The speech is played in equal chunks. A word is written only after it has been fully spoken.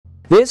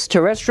This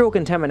terrestrial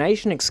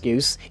contamination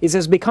excuse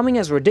is becoming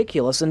as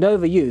ridiculous and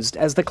overused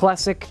as the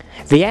classic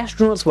 "the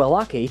astronauts were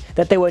lucky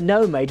that there were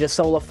no major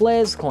solar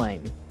flares"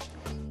 claim.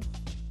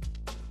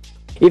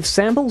 If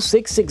sample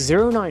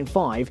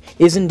 66095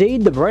 is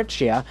indeed the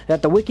breccia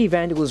that the wiki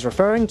vandal is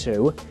referring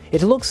to,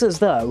 it looks as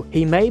though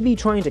he may be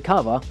trying to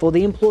cover for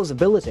the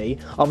implausibility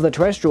of the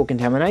terrestrial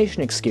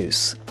contamination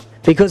excuse,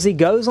 because he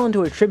goes on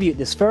to attribute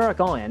this ferric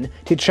ion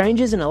to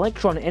changes in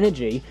electron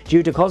energy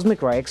due to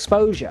cosmic ray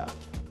exposure.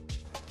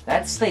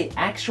 That's the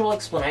actual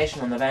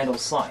explanation on the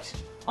vandal's site.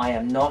 I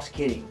am not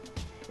kidding.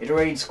 It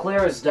reads clear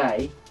as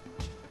day.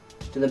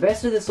 To the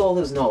best of this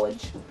author's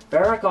knowledge,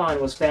 ferric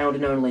ion was found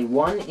in only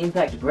one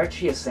impact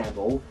breccia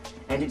sample,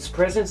 and its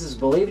presence is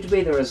believed to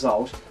be the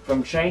result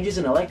from changes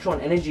in electron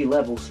energy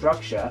level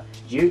structure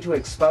due to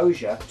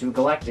exposure to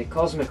galactic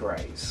cosmic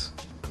rays.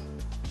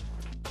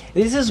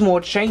 This is more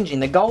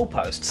changing the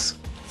goalposts.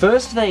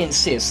 First they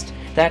insist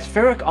that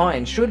ferric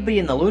ion should be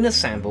in the lunar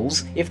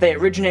samples if they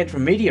originate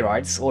from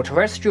meteorites or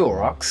terrestrial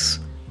rocks,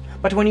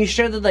 but when you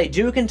show that they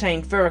do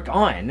contain ferric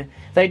ion,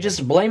 they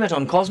just blame it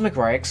on cosmic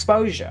ray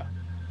exposure.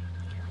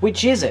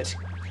 Which is it?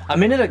 A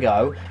minute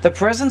ago, the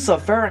presence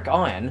of ferric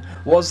ion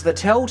was the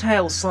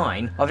telltale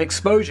sign of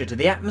exposure to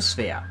the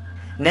atmosphere.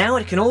 Now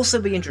it can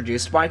also be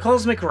introduced by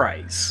cosmic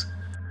rays.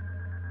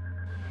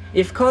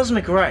 If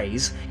cosmic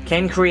rays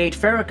can create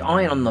ferric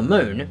ion on the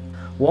moon,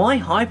 why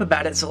hype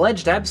about its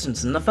alleged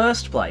absence in the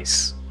first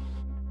place?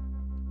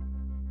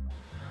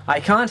 I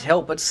can't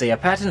help but see a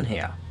pattern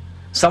here.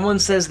 Someone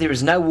says there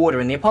is no water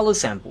in the Apollo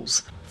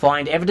samples.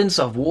 Find evidence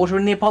of water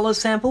in the Apollo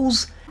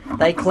samples?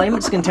 They claim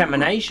it's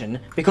contamination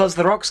because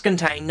the rocks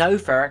contain no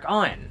ferric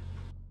ion.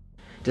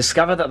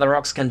 Discover that the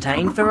rocks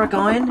contain ferric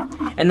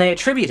ion, and they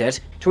attribute it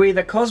to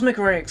either cosmic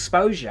ray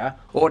exposure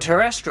or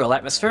terrestrial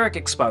atmospheric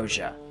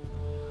exposure.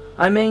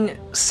 I mean,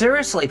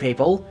 seriously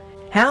people,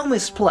 how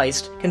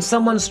misplaced can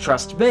someone's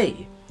trust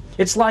be?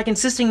 It's like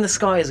insisting the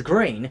sky is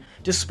green,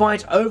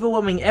 despite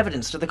overwhelming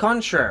evidence to the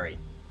contrary.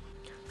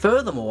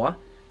 Furthermore,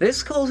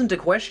 this calls into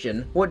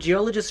question what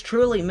geologists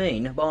truly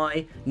mean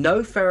by no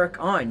ferric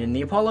ion in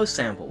the Apollo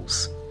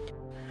samples.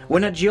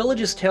 When a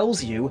geologist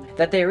tells you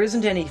that there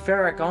isn't any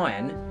ferric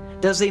ion,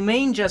 does he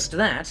mean just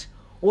that,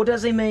 or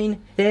does he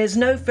mean there's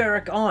no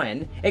ferric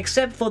ion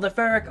except for the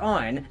ferric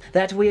ion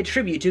that we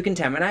attribute to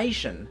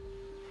contamination?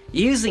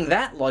 Using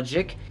that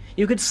logic,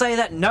 you could say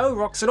that no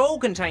rocks at all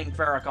contain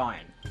ferric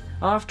ion.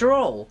 After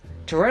all,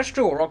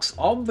 terrestrial rocks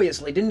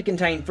obviously didn't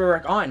contain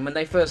ferric ion when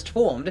they first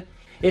formed.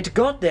 It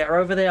got there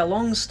over their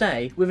long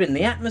stay within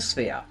the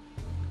atmosphere.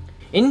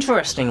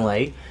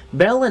 Interestingly,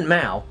 Bell and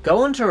Mao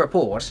go on to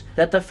report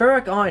that the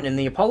ferric ion in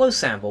the Apollo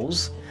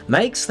samples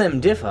makes them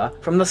differ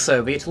from the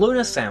Soviet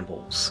lunar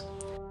samples.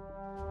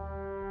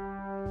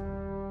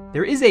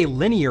 There is a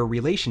linear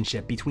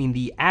relationship between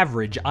the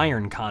average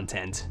iron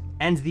content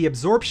and the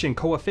absorption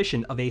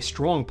coefficient of a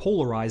strong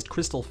polarized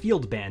crystal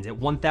field band at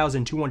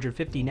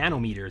 1250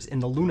 nanometers in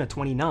the Luna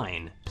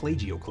 29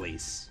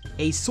 plagioclase,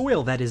 a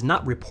soil that is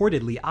not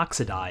reportedly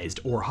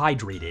oxidized or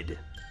hydrated.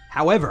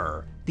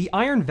 However, the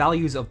iron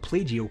values of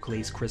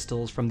plagioclase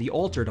crystals from the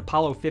altered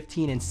Apollo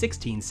 15 and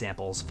 16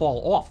 samples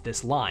fall off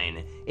this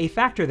line, a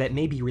factor that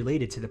may be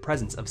related to the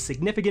presence of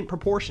significant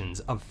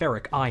proportions of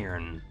ferric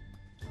iron.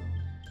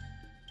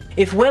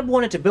 If Webb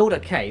wanted to build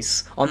a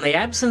case on the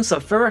absence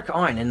of ferric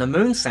ion in the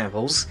moon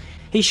samples,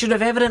 he should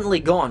have evidently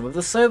gone with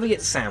the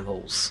Soviet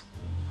samples.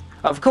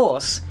 Of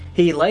course,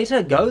 he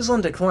later goes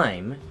on to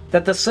claim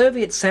that the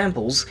Soviet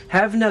samples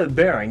have no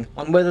bearing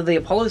on whether the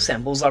Apollo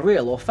samples are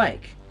real or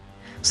fake,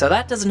 so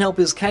that doesn't help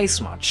his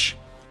case much.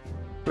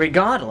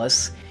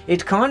 Regardless,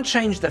 it can't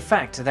change the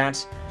fact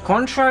that,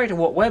 contrary to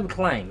what Webb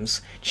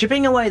claims,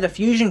 chipping away the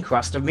fusion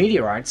crust of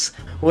meteorites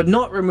would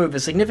not remove a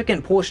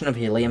significant portion of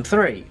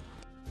helium-3.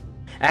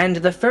 And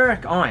the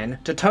ferric ion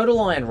to total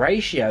ion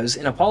ratios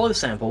in Apollo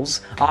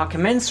samples are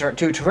commensurate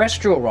to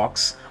terrestrial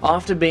rocks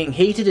after being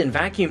heated in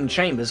vacuum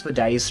chambers for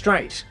days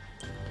straight.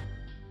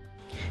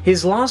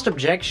 His last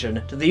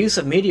objection to the use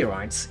of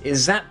meteorites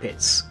is zap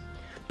pits,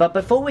 but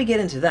before we get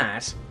into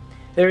that,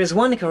 there is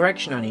one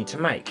correction I need to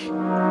make.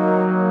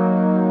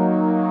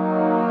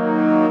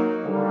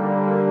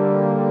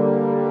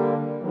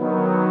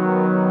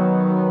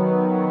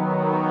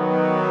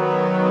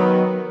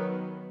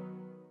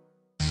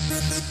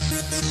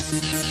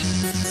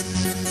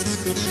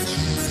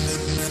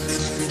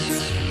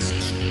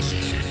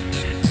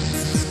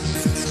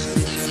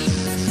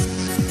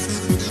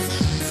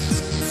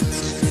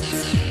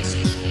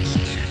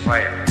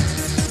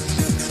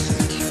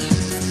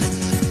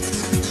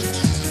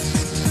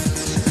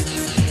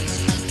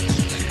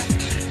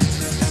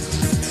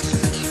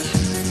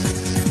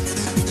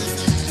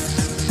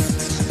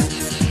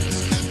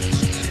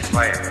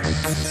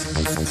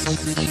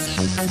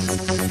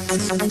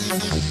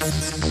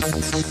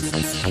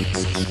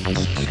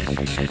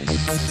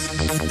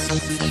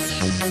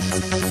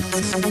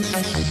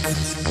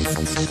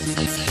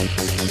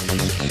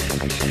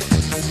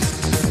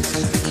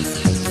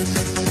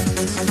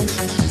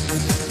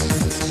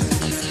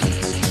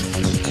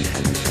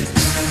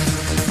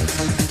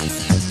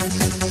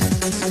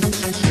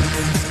 Peace.